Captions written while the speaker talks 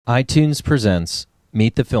iTunes presents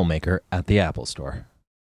Meet the Filmmaker at the Apple Store.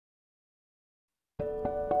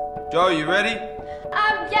 Joe, you ready?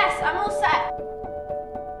 Yes, I'm all set.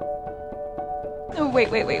 Oh, wait.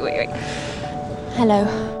 Hello.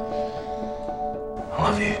 I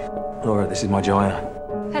love you. Laura, this is my Joanna.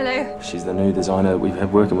 Hello. She's the new designer we've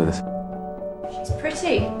had working with us. She's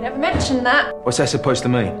pretty. Never mentioned that. What's that supposed to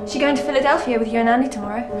mean? Is she going to Philadelphia with you and Andy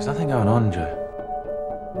tomorrow? There's nothing going on, Joe.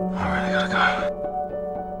 I really gotta go.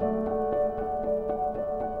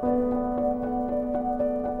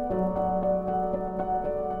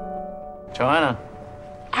 Joanna.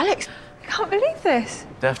 Alex, I can't believe this. Do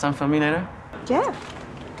you have time for me later? Yeah.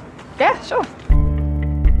 Yeah, sure.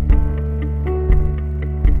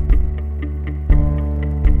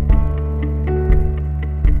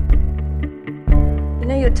 You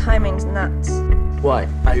know your timing's nuts. Why?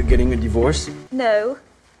 Are you getting a divorce? No.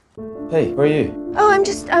 Hey, where are you? Oh, I'm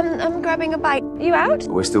just, I'm grabbing a bite. Are you out?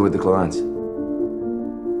 We're still with the clients.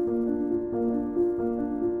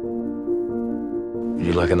 Would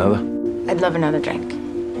you like another? I'd love another drink.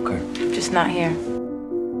 Okay. Just not here.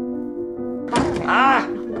 Ah!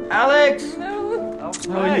 Alex! No.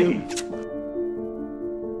 How are you?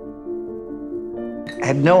 I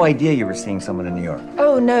had no idea you were seeing someone in New York.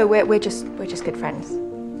 Oh, no, we're just good friends.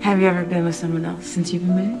 Have you ever been with someone else since you've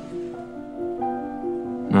been married?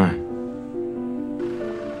 No.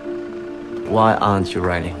 Why aren't you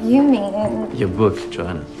writing? You mean... Your book,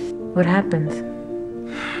 Joanna. What happens?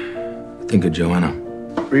 Think of Joanna.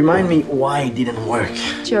 Remind me why it didn't work.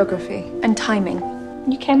 Geography and timing.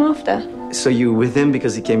 You came after. So you were with him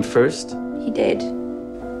because he came first? He did.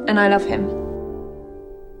 And I love him.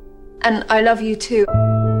 And I love you too.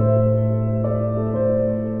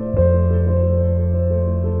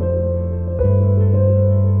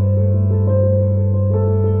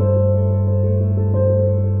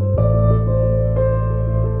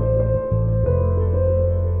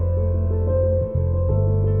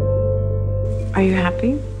 Are you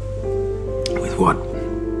happy With what?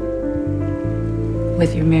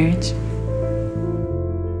 with your marriage?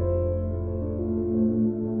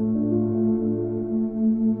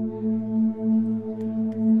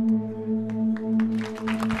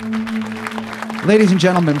 Ladies and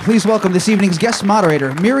gentlemen, please welcome this evening's guest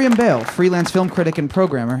moderator, Miriam Bale, freelance film critic and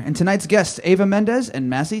programmer, and tonight's guests, Ava Mendez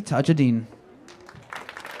and Masih Tajuddin.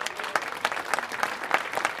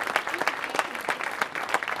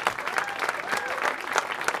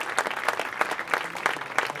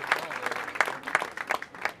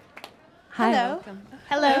 Hello.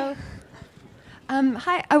 Hello.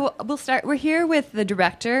 Hi. We'll start. We're here with the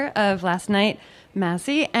director of last night,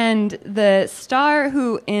 Masih, and the star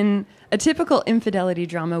who, in a typical infidelity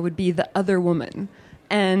drama, would be the other woman.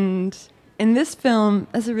 And in this film,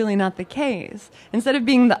 that's really not the case. Instead of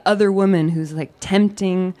being the other woman who's like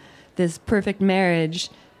tempting this perfect marriage,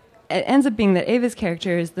 it ends up being that Ava's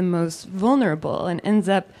character is the most vulnerable, and ends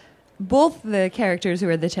up both the characters who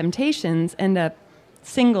are the temptations end up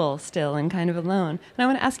single still and kind of alone. And I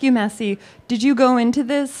want to ask you, Masih, did you go into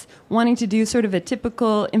this wanting to do sort of a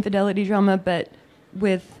typical infidelity drama, but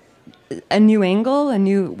with a new angle,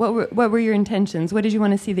 what were your intentions? What did you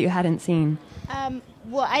want to see that you hadn't seen?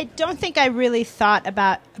 Well, I don't think I really thought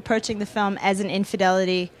about approaching the film as an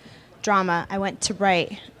infidelity drama. I went to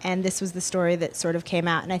write, and this was the story that sort of came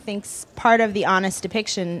out. And I think part of the honest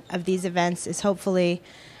depiction of these events is hopefully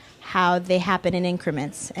how they happen in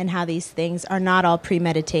increments, and how these things are not all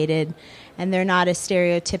premeditated and they're not as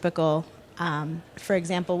stereotypical. For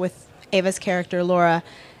example, with Ava's character, Laura,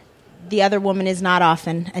 the other woman is not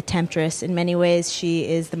often a temptress. In many ways, she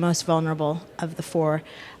is the most vulnerable of the four.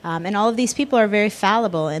 And all of these people are very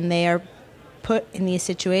fallible, and they are put in these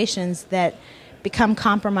situations that become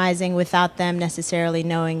compromising without them necessarily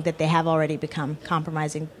knowing that they have already become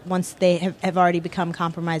compromising. Once they have already become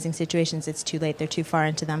compromising situations, it's too late. They're too far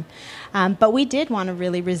into them. But we did want to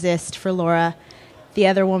really resist for Laura, the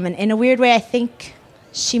other woman. In a weird way, I think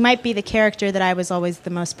she might be the character that I was always the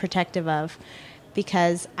most protective of,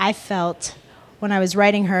 because I felt when I was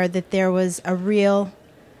writing her that there was a real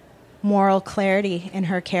moral clarity in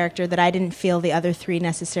her character that I didn't feel the other three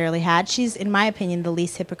necessarily had. She's, in my opinion, the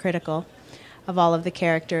least hypocritical of all of the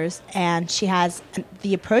characters, and she has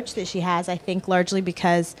the approach that she has, I think, largely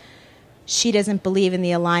because she doesn't believe in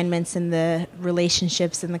the alignments and the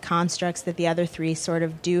relationships and the constructs that the other three sort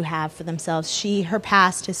of do have for themselves. Her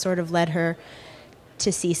past has sort of led her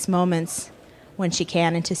to seize moments when she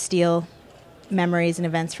can, and to steal memories and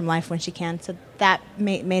events from life when she can. So that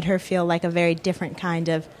made her feel like a very different kind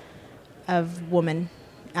of woman,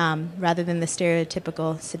 rather than the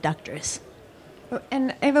stereotypical seductress.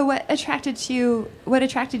 And Ava, what attracted you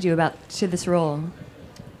to this role?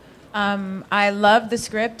 I loved the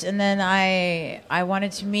script, and then I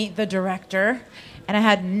wanted to meet the director, and I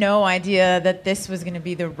had no idea that this was going to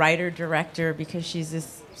be the writer-director because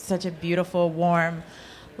she's such a beautiful, warm,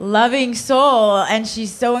 loving soul, and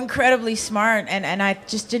she's so incredibly smart, and I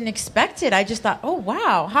just didn't expect it. I just thought, oh,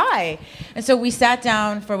 wow, hi. And so we sat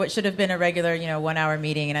down for what should have been a regular, 1-hour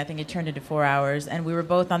meeting, and I think it turned into 4 hours, and we were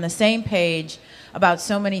both on the same page about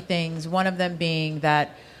so many things, one of them being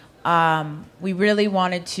that we really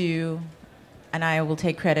wanted to, and I will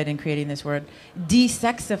take credit in creating this word,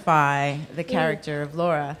 desexify the character of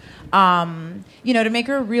Laura, to make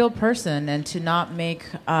her a real person and to not make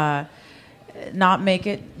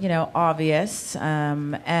it, obvious,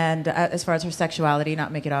 and as far as her sexuality,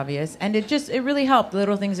 not make it obvious. And it really helped. The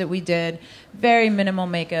little things that we did, very minimal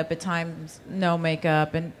makeup, at times no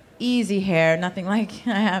makeup, and easy hair, nothing like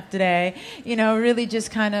I have today. Really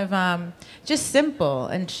just kind of just simple.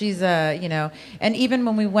 And she's and even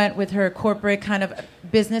when we went with her corporate kind of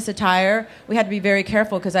business attire, we had to be very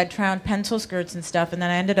careful because I'd try on pencil skirts and stuff, and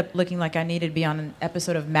then I ended up looking like I needed to be on an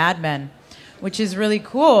episode of Mad Men, which is really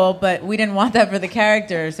cool, but we didn't want that for the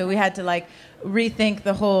character, so we had to rethink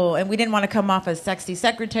the whole, and we didn't want to come off as sexy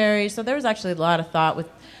secretary, so there was actually a lot of thought with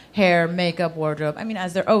hair, makeup, wardrobe,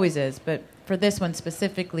 as there always is, but for this one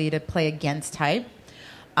specifically to play against type.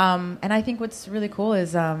 And I think what's really cool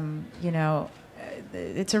is,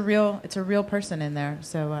 it's a real person in there,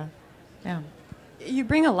 so yeah. You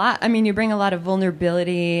bring a lot. You bring a lot of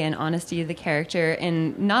vulnerability and honesty to the character,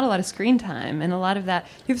 and not a lot of screen time. And a lot of that,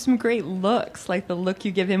 you have some great looks, like the look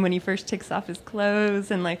you give him when he first takes off his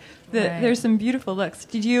clothes, and there's some beautiful looks.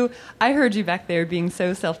 I heard you back there being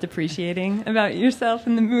so self-depreciating about yourself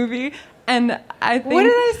in the movie. And I think, what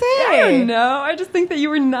did I say? I don't know. I just think that you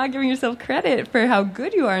were not giving yourself credit for how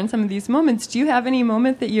good you are in some of these moments. Do you have any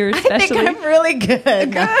moment that you're especially... I think I'm really good.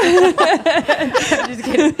 I'm just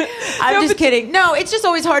kidding. I'm just kidding. No, it's just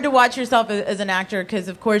always hard to watch yourself as an actor because,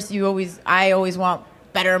 of course, I always want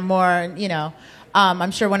better, more,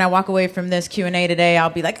 I'm sure when I walk away from this Q&A today,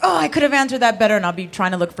 I'll be like, oh, I could have answered that better, and I'll be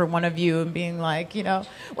trying to look for one of you and being like,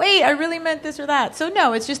 wait, I really meant this or that. So,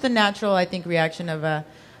 no, it's just the natural, I think, reaction of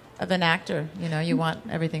an actor. You want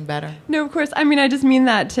everything better. No, of course. I just mean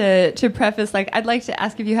that to preface, I'd like to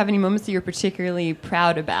ask if you have any moments that you're particularly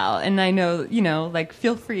proud about. And I know,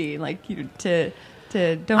 feel free, to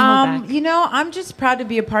don't hold back. I'm just proud to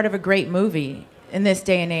be a part of a great movie in this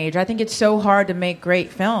day and age. I think it's so hard to make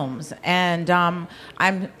great films. And I'm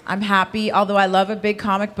happy, although I love a big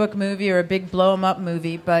comic book movie or a big blow 'em up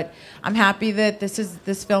movie, but I'm happy that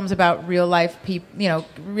this film's about real life people,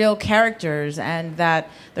 real characters, and that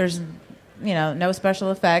there's no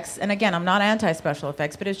special effects. And again, I'm not anti special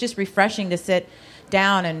effects, but it's just refreshing to sit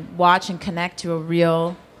down and watch and connect to a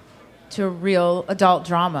real adult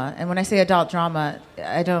drama. And when I say adult drama,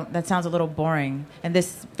 that sounds a little boring. And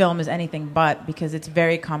this film is anything but, because it's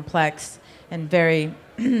very complex and very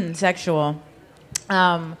sexual.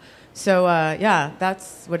 Yeah,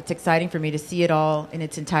 that's what's exciting for me, to see it all in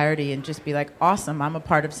its entirety and just be like, awesome, I'm a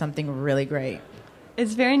part of something really great.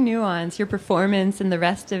 It's very nuanced, your performance and the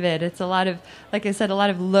rest of it. It's a lot of, like I said, a lot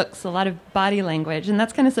of looks, a lot of body language. And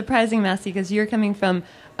that's kind of surprising, Massey, because you're coming from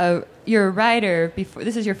you're a writer before.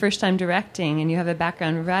 This is your first time directing, and you have a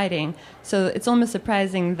background in writing. So it's almost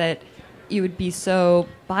surprising that you would be so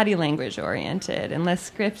body language oriented and less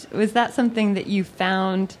script. Was that something that you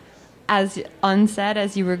found as on set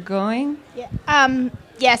as you were going? Yeah.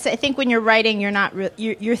 Yes, I think when you're writing,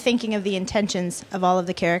 you're thinking of the intentions of all of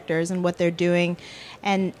the characters and what they're doing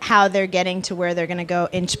and how they're getting to where they're going to go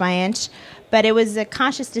inch by inch. But it was a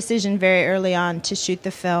conscious decision very early on to shoot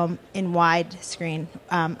the film in widescreen,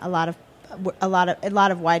 a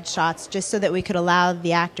lot of wide shots, just so that we could allow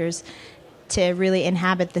the actors to really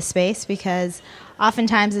inhabit the space, because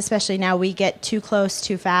oftentimes, especially now, we get too close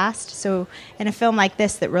too fast. So in a film like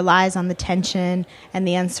this that relies on the tension and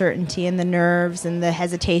the uncertainty and the nerves and the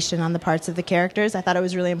hesitation on the parts of the characters, I thought it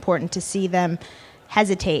was really important to see them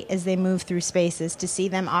hesitate as they move through spaces, to see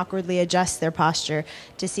them awkwardly adjust their posture,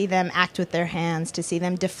 to see them act with their hands, to see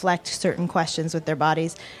them deflect certain questions with their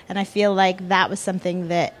bodies. And I feel like that was something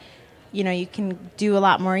that you can do a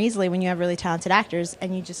lot more easily when you have really talented actors,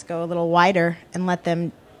 and you just go a little wider and let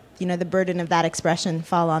them, the burden of that expression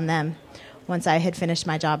fall on them once I had finished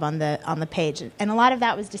my job on the page. And a lot of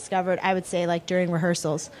that was discovered, I would say, during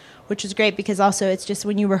rehearsals, which was great, because also it's just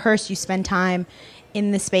when you rehearse, you spend time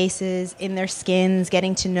in the spaces, in their skins,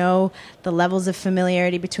 getting to know the levels of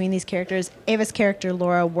familiarity between these characters. Ava's character,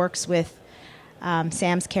 Laura, works with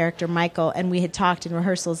Sam's character, Michael, and we had talked in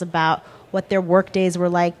rehearsals about what their work days were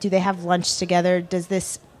like. Do they have lunch together? Does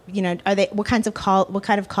this, are they, what kind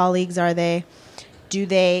of colleagues are they? Do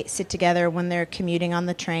they sit together when they're commuting on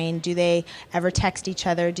the train? Do they ever text each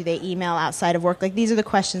other? Do they email outside of work? Like, these are the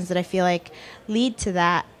questions that I feel like lead to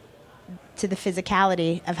that, to the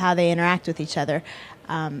physicality of how they interact with each other.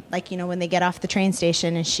 Like, you know, when they get off the train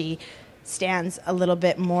station and she stands a little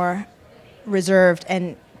bit more reserved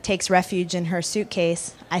and takes refuge in her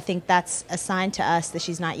suitcase, I think that's a sign to us that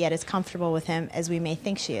she's not yet as comfortable with him as we may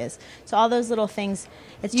think she is. So all those little things,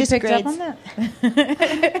 it's just grades. Up on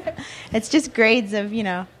that? It's just grades of, you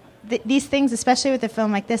know, these things, especially with a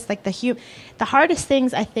film like this, like the hardest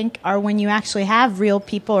things, I think, are when you actually have real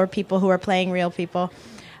people or people who are playing real people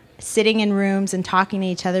sitting in rooms and talking to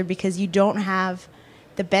each other, because you don't have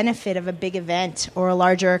the benefit of a big event or a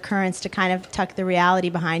larger occurrence to kind of tuck the reality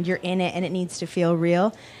behind. You're in it and it needs to feel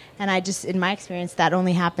real. And I just, in my experience, that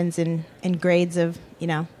only happens in grades of, you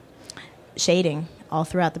know, shading all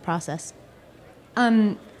throughout the process.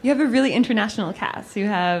 You have a really international cast. You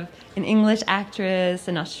have an English actress,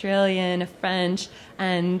 an Australian, a French,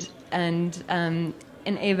 and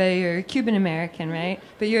Ava, you're Cuban American, right?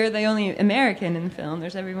 But you're the only American in the film.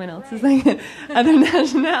 There's everyone else is like other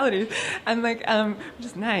nationalities. I'm like,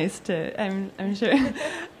 just nice to, I'm sure.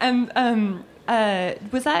 And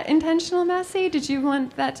was that intentional, Massey? Did you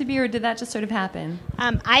want that to be, or did that just sort of happen?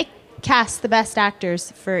 I cast the best actors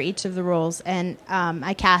for each of the roles, and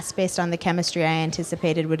I cast based on the chemistry I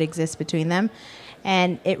anticipated would exist between them.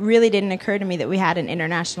 And it really didn't occur to me that we had an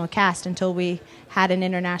international cast until we had an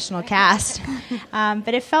international cast.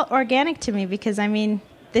 But it felt organic to me because, I mean,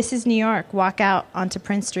 this is New York. Walk out onto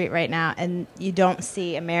Prince Street right now, and you don't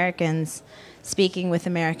see Americans speaking with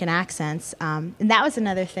American accents. And that was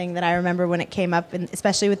another thing that I remember when it came up, and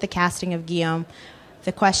especially with the casting of Guillaume,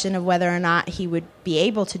 the question of whether or not he would be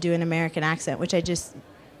able to do an American accent, which I just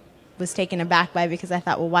was taken aback by, because I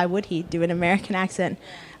thought, well, why would he do an American accent?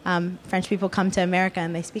 French people come to America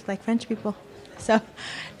and they speak like French people. So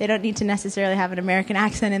they don't need to necessarily have an American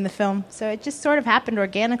accent in the film. So it just sort of happened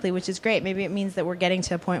organically, which is great. Maybe it means that we're getting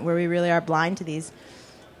to a point where we really are blind to these,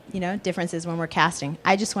 you know, differences when we're casting.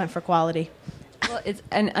 I just went for quality. Well, it's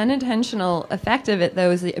an unintentional effect of it, though,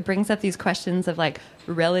 is it brings up these questions of like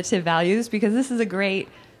relative values, because this is a great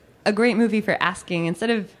movie for asking, instead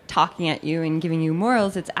of talking at you and giving you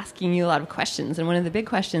morals, it's asking you a lot of questions. And one of the big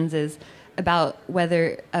questions is about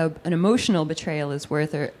whether an emotional betrayal is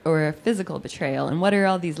worth or a physical betrayal, and what are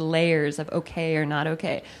all these layers of okay or not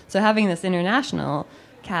okay. So having this international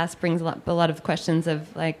cast brings a lot of questions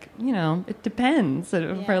of, like, you know, it depends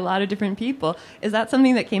for a lot of different people. Is that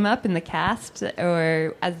something that came up in the cast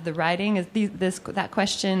or as the writing? Is that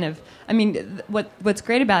question of, I mean, what's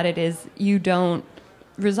great about it is you don't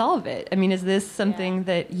resolve it. I mean, is this something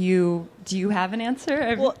that do you have an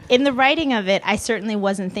answer? Well, in the writing of it, I certainly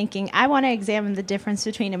wasn't thinking, I want to examine the difference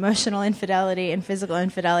between emotional infidelity and physical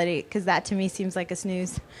infidelity, because that to me seems like a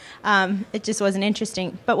snooze. It just wasn't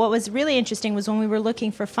interesting. But what was really interesting was when we were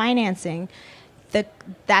looking for financing,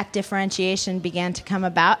 that differentiation began to come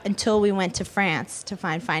about until we went to France to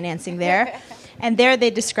find financing there. And there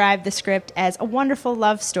they described the script as a wonderful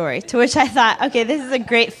love story, to which I thought, okay, this is a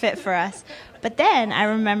great fit for us. But then I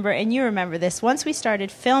remember, and you remember this, once we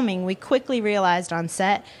started filming, we quickly realized on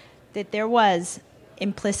set that there was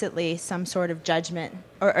implicitly some sort of judgment,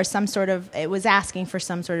 or some sort of, it was asking for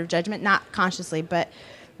some sort of judgment, not consciously, but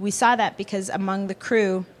we saw that because among the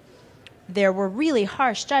crew, there were really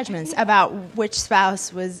harsh judgments about which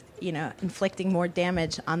spouse was, you know, inflicting more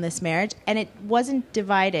damage on this marriage. And it wasn't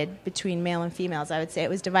divided between male and females, I would say. It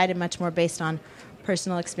was divided much more based on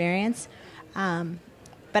personal experience.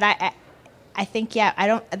 But I think,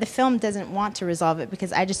 the film doesn't want to resolve it,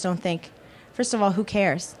 because I just don't think, first of all, who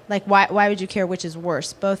cares? Like, why would you care which is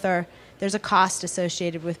worse? There's a cost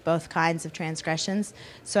associated with both kinds of transgressions.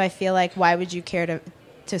 So I feel like, why would you care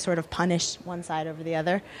to sort of punish one side over the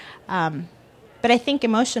other? But I think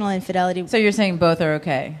emotional infidelity... So you're saying both are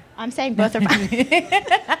okay? I'm saying both are fine.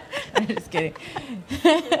 I'm just kidding.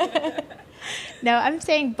 No, I'm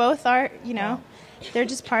saying both are, you know... They're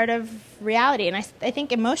just part of reality. And I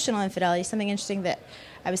think emotional infidelity, something interesting that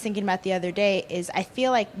I was thinking about the other day, is I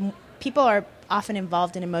feel like people are often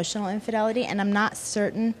involved in emotional infidelity, and I'm not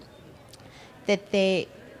certain that they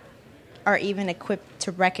are even equipped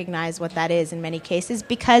to recognize what that is in many cases,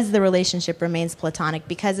 because the relationship remains platonic,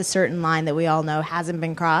 because a certain line that we all know hasn't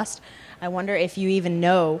been crossed. I wonder if you even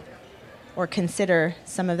know or consider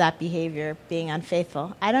some of that behavior being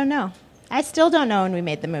unfaithful. I don't know. I still don't know when we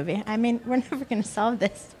made the movie. I mean, we're never going to solve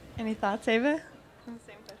this. Any thoughts, Ava?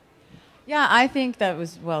 Yeah, I think that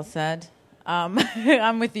was well said. I'm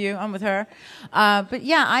with you. I'm with her. But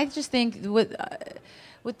yeah, I just think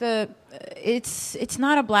with the it's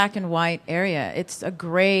not a black and white area. It's a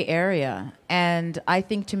gray area, and I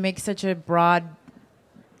think to make such a broad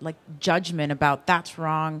like judgment about that's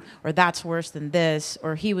wrong or that's worse than this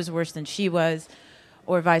or he was worse than she was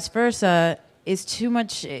or vice versa is too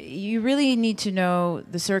much. You really need to know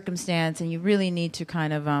the circumstance, and you really need to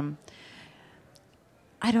kind of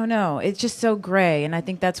I don't know. It's just so gray, and I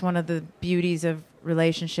think that's one of the beauties of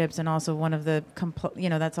relationships, and also one of the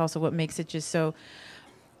that's also what makes it just so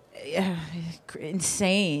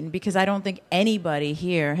insane, because I don't think anybody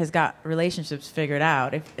here has got relationships figured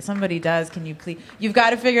out. If somebody does, can you please? You've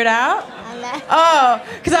got to figure it out? Oh,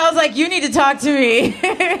 because I was like, you need to talk to me.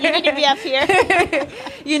 You need to be up here.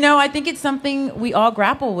 I think it's something we all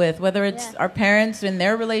grapple with, whether it's our parents in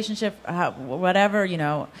their relationship, whatever,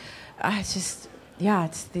 it's just,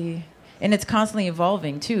 and it's constantly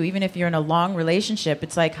evolving too. Even if you're in a long relationship,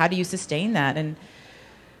 it's like, how do you sustain that? And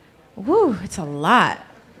it's a lot.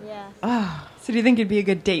 Yeah. Oh. So do you think it'd be a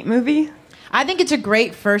good date movie? I think it's a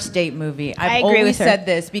great first date movie. I I've agree always with her. said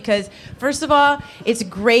this because, first of all, it's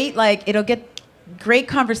great. Like, it'll get great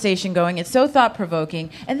conversation going. It's so thought-provoking.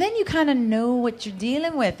 And then you kind of know what you're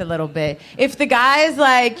dealing with a little bit. If the guy's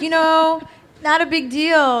like, not a big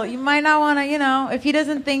deal, you might not want to, if he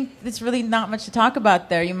doesn't think it's really not much to talk about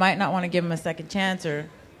there, you might not want to give him a second chance, or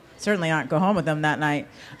certainly not go home with them that night.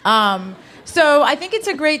 So I think it's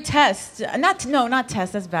a great test. Not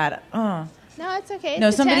test, that's bad. No, it's okay. No,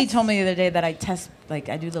 It's a somebody test. told me the other day that I test, like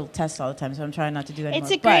I do little tests all the time, so I'm trying not to do that anymore.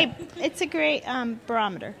 It's a great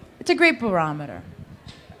barometer. It's a great barometer.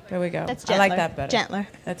 There we go. That's I like gentler. that better. Gentler.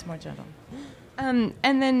 That's more gentle. And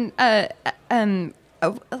then, Ava,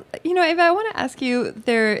 I want to ask you,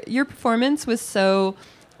 your performance was so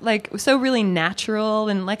really natural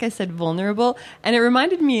and, like I said, vulnerable. And it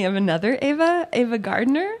reminded me of another Ava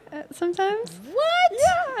Gardner sometimes. What?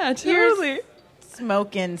 Yeah, totally.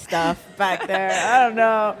 Smoking stuff back there. I don't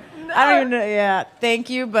know. I don't even know. Yeah. Thank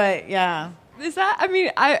you, but yeah. Is that? I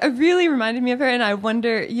mean, I really reminded me of her, and I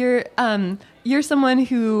wonder, you're someone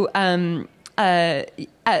who, of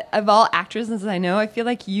all actresses I know, I feel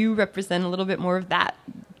like you represent a little bit more of that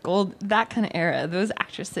kind of era, those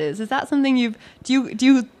actresses. Is that something do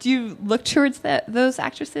you look towards those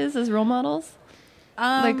actresses as role models?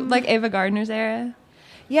 Like Ava Gardner's era?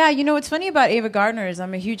 Yeah, what's funny about Ava Gardner is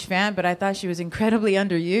I'm a huge fan, but I thought she was incredibly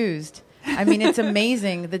underused. I mean, it's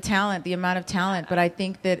amazing, the talent, the amount of talent, but I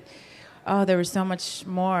think that, there was so much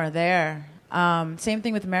more there. Same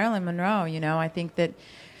thing with Marilyn Monroe, I think that,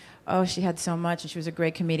 she had so much, and she was a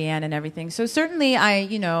great comedian and everything. So certainly I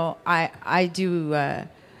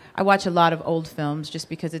watch a lot of old films just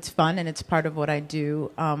because it's fun and it's part of what I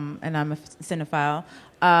do, and I'm a cinephile.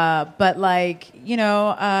 But I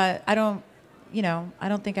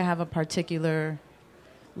don't think I have a particular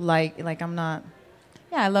I'm not.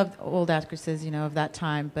 Yeah, I love old actresses, of that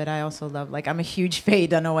time, but I also love I'm a huge Faye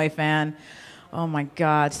Dunaway fan. Oh my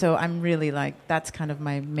God! So I'm really that's kind of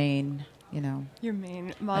my main, Your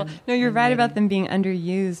main model. No, you're right about them being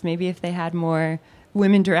underused. Maybe if they had more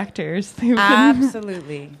women directors, they would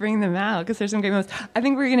absolutely bring them out, because there's some great moments. I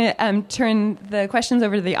think we're going to turn the questions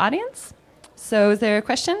over to the audience. So is there a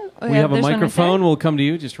question? We have a microphone. We'll come to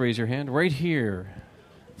you. Just raise your hand right here,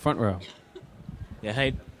 front row.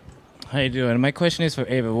 Yeah, how you doing? My question is for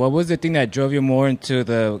Ava. What was the thing that drove you more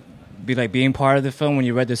into being part of the film when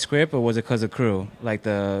you read the script, or was it because of crew, like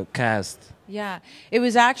the cast? Yeah, it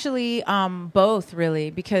was actually both,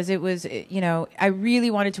 really, because it was, I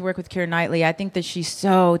really wanted to work with Keira Knightley. I think that she's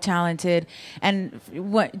so talented. And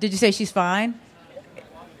what did you say? She's fine?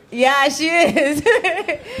 Yeah, she is.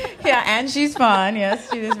 Yeah, and she's fun.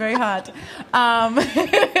 Yes, she is very hot.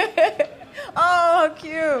 Oh,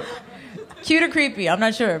 cute. Cute or creepy? I'm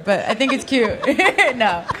not sure, but I think it's cute.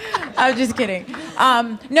 No, I'm just kidding.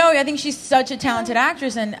 No, I think she's such a talented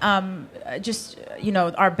actress, and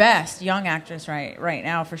our best young actress right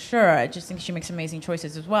now for sure. I just think she makes amazing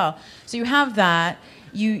choices as well. So you have that,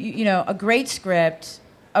 a great script,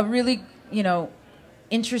 a really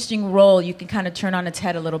interesting role you can kind of turn on its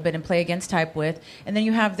head a little bit and play against type with, and then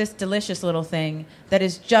you have this delicious little thing that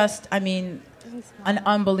is just, an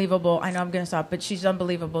unbelievable, I know I'm going to stop, but she's an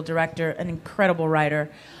unbelievable director, an incredible writer.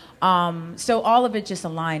 So all of it just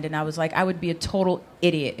aligned, and I was like, I would be a total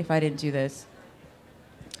idiot if I didn't do this.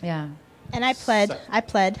 Yeah. And I pled. I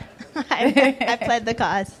pled the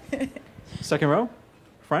cause. Second row,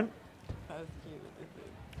 front.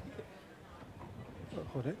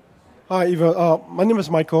 Hold it. Hi, Eva. My name is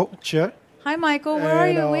Michael Chair. Hi, Michael. Where are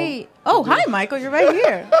you? Wait. Oh, hi, Michael. You're right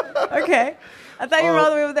here. Okay. I thought you were all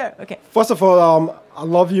the way over there. Okay. First of all, I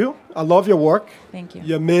love you. I love your work. Thank you.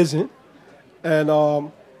 You're amazing. And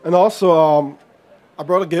also, I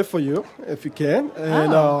brought a gift for you, if you can. And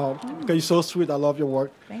because you're so sweet, I love your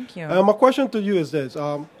work. Thank you. My question to you is this.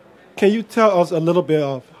 Can you tell us a little bit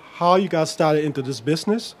of how you got started into this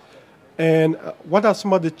business? And what are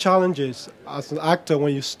some of the challenges as an actor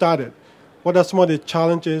when you started? What are some of the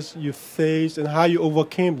challenges you faced and how you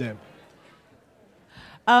overcame them?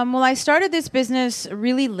 Well, I started this business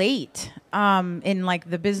really late in like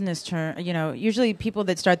the business term. You know, usually people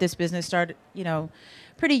that start this business start, you know,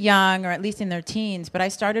 pretty young or at least in their teens. But I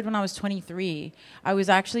started when I was 23. I was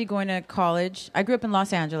actually going to college. I grew up in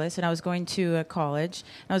Los Angeles, and I was going to a college.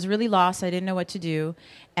 I was really lost. I didn't know what to do.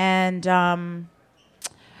 And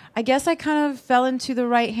I guess I kind of fell into the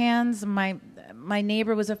right hands. My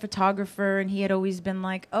neighbor was a photographer, and he had always been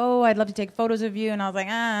like, oh, I'd love to take photos of you. And I was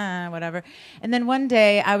like, whatever. And then one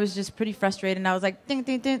day I was just pretty frustrated, and I was like, ding,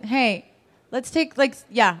 ding, ding, hey, let's take,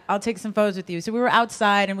 I'll take some photos with you. So we were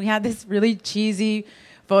outside, and we had this really cheesy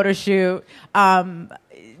photo shoot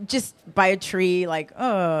just by a tree,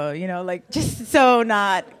 just so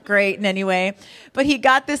not great in any way. But he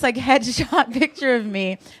got this like headshot picture of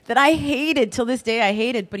me that I hated, till this day I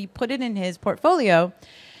hated, but he put it in his portfolio.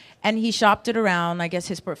 And he shopped it around. I guess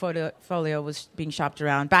his portfolio was being shopped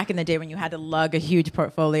around back in the day when you had to lug a huge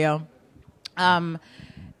portfolio. And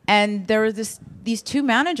there were these two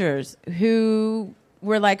managers who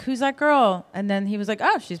were like, who's that girl? And then he was like,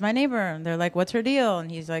 oh, she's my neighbor. And they're like, what's her deal? And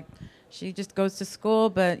he's like, she just goes to school,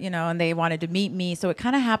 but, you know, and they wanted to meet me. So it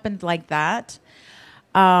kind of happened like that.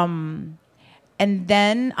 And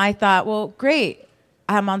then I thought, well, great.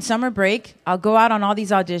 I'm on summer break. I'll go out on all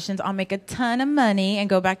these auditions. I'll make a ton of money and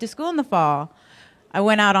go back to school in the fall. I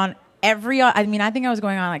went out on I think I was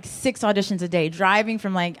going on like 6 auditions a day, driving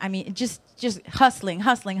from just hustling.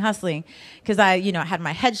 Because I had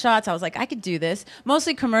my headshots. I was like, I could do this.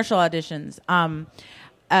 Mostly commercial auditions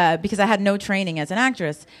because I had no training as an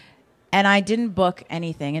actress. And I didn't book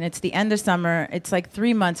anything. And it's the end of summer. It's like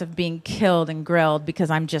 3 months of being killed and grilled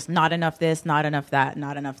because I'm just not enough this, not enough that,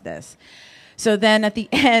 not enough this. So then at the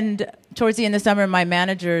end, towards the end of summer, my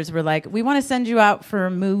managers were like, we want to send you out for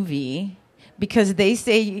a movie because they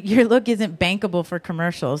say your look isn't bankable for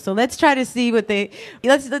commercials. So let's try to see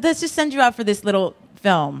let's just send you out for this little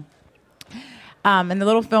film. And the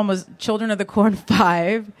little film was Children of the Corn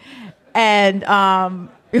 5. And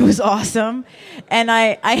it was awesome. And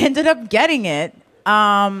I ended up getting it.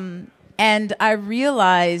 And I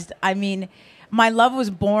realized, my love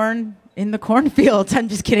was born in the cornfields. I'm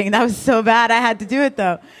just kidding. That was so bad. I had to do it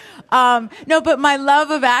though. No, but my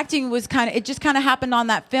love of acting was it just kind of happened on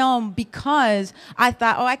that film because I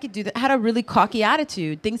thought, I could do that. I had a really cocky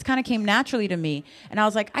attitude. Things kind of came naturally to me. And I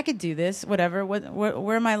was like, I could do this, whatever.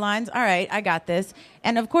 Where are my lines? All right, I got this.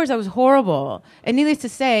 And of course I was horrible. And needless to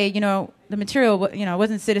say, the material,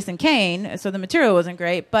 wasn't Citizen Kane, so the material wasn't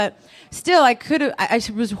great. But still, I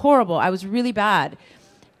was horrible. I was really bad.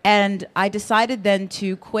 And I decided then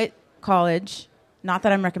to quit college. Not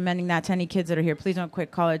that I'm recommending that to any kids that are here. Please don't quit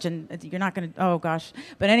college, and you're not going to, oh gosh.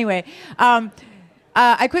 But anyway,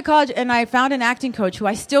 I quit college, and I found an acting coach who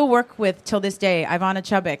I still work with till this day, Ivana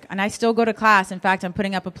Chubbuck, and I still go to class. In fact, I'm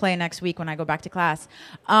putting up a play next week when I go back to class.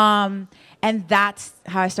 And that's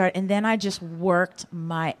how I started. And then I just worked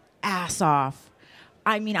my ass off.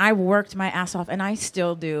 I worked my ass off, and I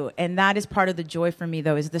still do. And that is part of the joy for me,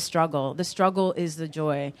 though, is the struggle. The struggle is the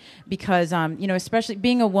joy. Because, especially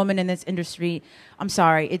being a woman in this industry, I'm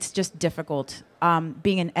sorry, it's just difficult.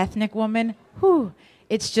 Being an ethnic woman,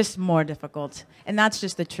 it's just more difficult. And that's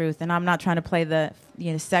just the truth. And I'm not trying to play the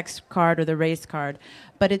sex card or the race card.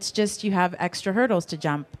 But it's just you have extra hurdles to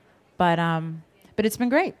jump. But it's been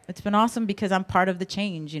great. It's been awesome because I'm part of the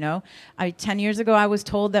change, 10 years ago, I was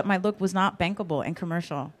told that my look was not bankable and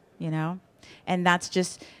commercial, And that's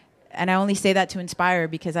just, and I only say that to inspire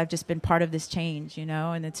because I've just been part of this change,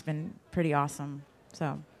 and it's been pretty awesome.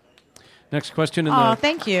 So. Next question.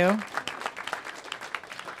 Thank you.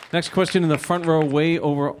 Next question in the front row, way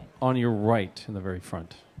over on your right, in the very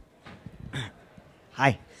front.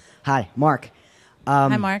 Hi, Mark.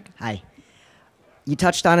 Hi, Mark. Hi. You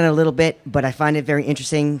touched on it a little bit, but I find it very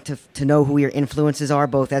interesting to know who your influences are,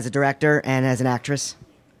 both as a director and as an actress.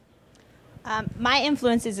 My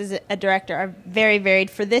influences as a director are very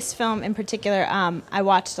varied. For this film in particular, I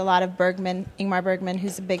watched a lot of Ingmar Bergman,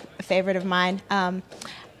 who's a big favorite of mine.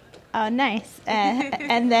 Oh, nice.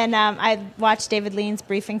 And then I watched David Lean's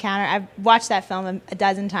Brief Encounter. I've watched that film a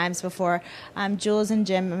dozen times before. Jules and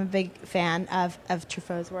Jim, I'm a big fan of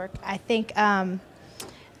Truffaut's work. I think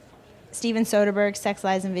Steven Soderbergh's Sex,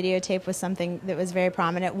 Lies, and Videotape was something that was very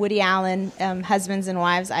prominent. Woody Allen, Husbands and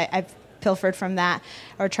Wives. I've pilfered from that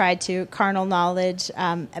or tried to. Carnal Knowledge.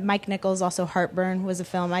 Mike Nichols, also Heartburn, was a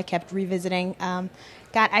film I kept revisiting.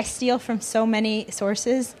 God, I steal from so many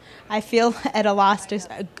sources. I feel at a loss.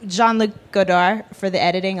 Jean-Luc Godard for the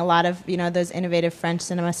editing, a lot of those innovative French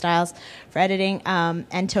cinema styles for editing.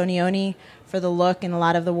 Antonioni for the look and a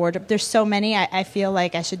lot of the wardrobe. There's so many. I feel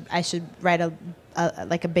like I should write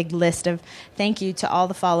a big list of thank you to all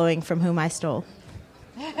the following from whom I stole,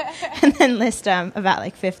 and then list about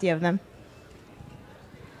like 50 of them.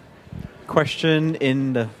 Question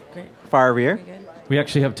in the far rear. We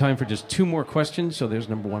actually have time for just 2 more questions, so there's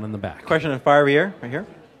number 1 in the back. Question in the far rear, right here.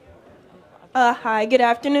 Hi, good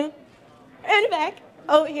afternoon. In the back,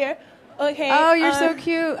 over here. Okay. Oh, you're so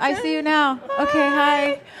cute. I see you now. Okay,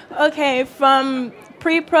 hi. Okay, from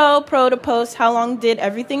pre-pro, pro to post, how long did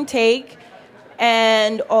everything take?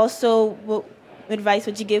 And also, what advice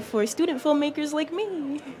would you give for student filmmakers like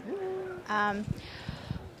me?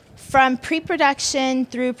 From pre-production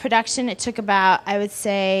through production, it took about, I would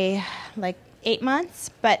say, like 8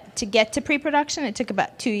 months, but to get to pre-production, it took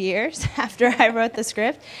about 2 years after I wrote the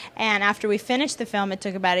script. And after we finished the film, it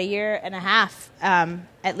took about 1.5 years,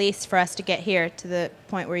 at least, for us to get here to the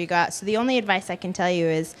point where you got. So the only advice I can tell you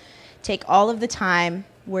is take all of the time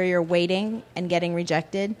where you're waiting and getting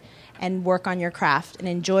rejected and work on your craft and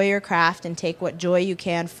enjoy your craft and take what joy you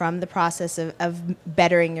can from the process of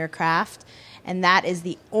bettering your craft. And that is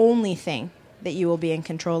the only thing that you will be in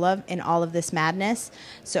control of in all of this madness.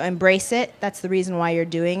 So embrace it. That's the reason why you're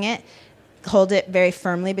doing it. Hold it very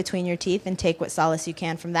firmly between your teeth and take what solace you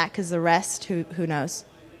can from that, because the rest, who knows?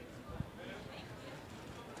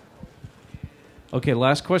 Okay,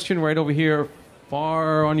 last question right over here,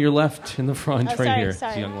 far on your left in the front, here. It's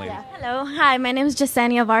a young lady. Yeah. Hello, hi, my name is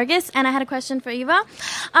Jasenia Vargas, and I had a question for Eva.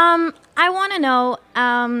 I want to know,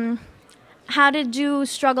 how did you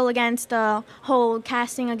struggle against the whole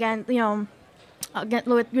casting with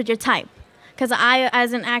your type? Because I,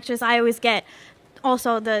 as an actress, I always get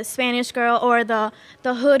also the Spanish girl or the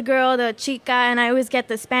hood girl, the chica, and I always get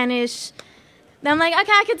the Spanish. Then I'm like,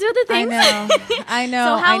 okay, I could do the things. I know.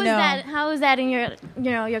 So how is that in your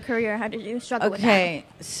career? How did you struggle with that? Okay,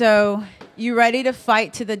 so you ready to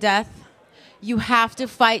fight to the death? You have to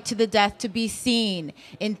fight to the death to be seen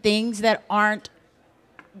in things that aren't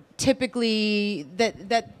typically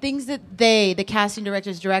that things that the casting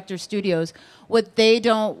directors, studios, what they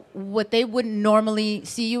wouldn't normally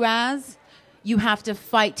see you as. You have to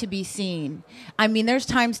fight to be seen. I mean, there's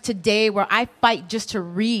times today where I fight just to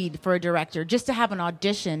read for a director, just to have an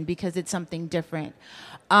audition because it's something different,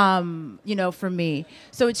 for me.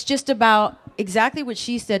 So it's just about exactly what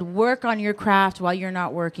she said, work on your craft while you're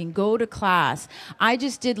not working. Go to class.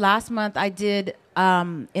 Last month, in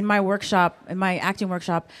my acting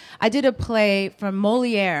workshop, I did a play from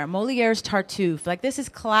Molière's Tartuffe. This is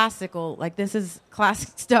classical, this is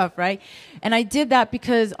classic stuff, right? And I did that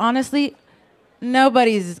because, honestly,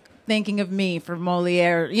 nobody's thinking of me for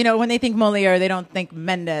Molière. When they think Molière, they don't think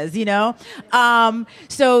Mendes,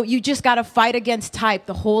 So you just got to fight against type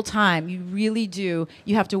the whole time. You really do.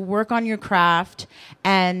 You have to work on your craft.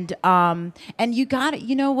 And you got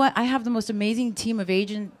to, what? I have the most amazing team of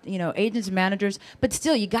agents and managers, but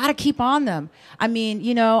still, you got to keep on them. I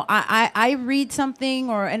mean, I read something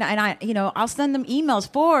and I'll send them emails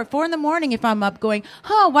 4 in the morning if I'm up going,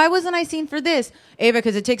 why wasn't I seen for this? Ava,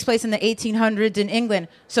 because it takes place in the 1800s in England.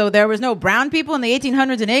 So there was no brown people in the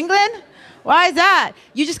 1800s in England? Why is that?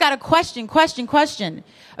 You just got to question.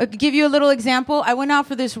 I'll give you a little example. I went out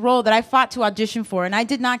for this role that I fought to audition for, and I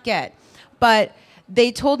did not get. But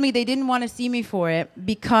they told me they didn't want to see me for it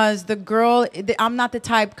because I'm not the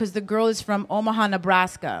type, because the girl is from Omaha,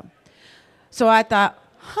 Nebraska. So I thought,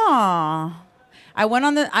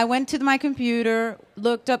 I went to my computer,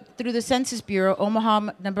 looked up through the Census Bureau,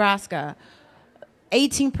 Omaha, Nebraska.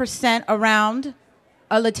 18% around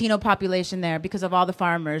a Latino population there because of all the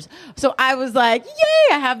farmers. So I was like,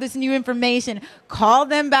 yay, I have this new information. Call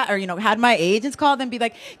them back, or, had my agents call them, be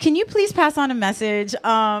like, can you please pass on a message?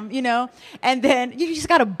 And then you just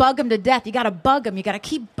got to bug them to death. You got to bug them. You got to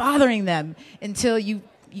keep bothering them until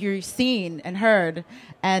you're seen and heard.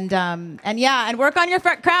 And work on your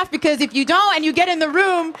craft, because if you don't and you get in the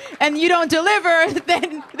room and you don't deliver,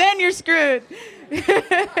 then you're screwed.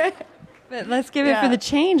 But let's give it for the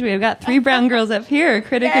change. We've got 3 brown girls up here,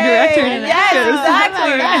 critic, a director, and an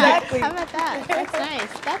actor. Exactly. How about that? That's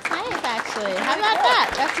nice. That's nice, actually. How about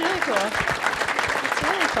that? That's really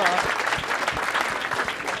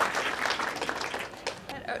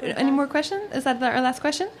cool. Any more questions? Is that our last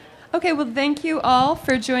question? Okay, well, thank you all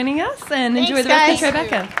for joining us, and Thanks, enjoy the rest guys. of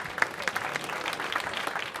Tribeca.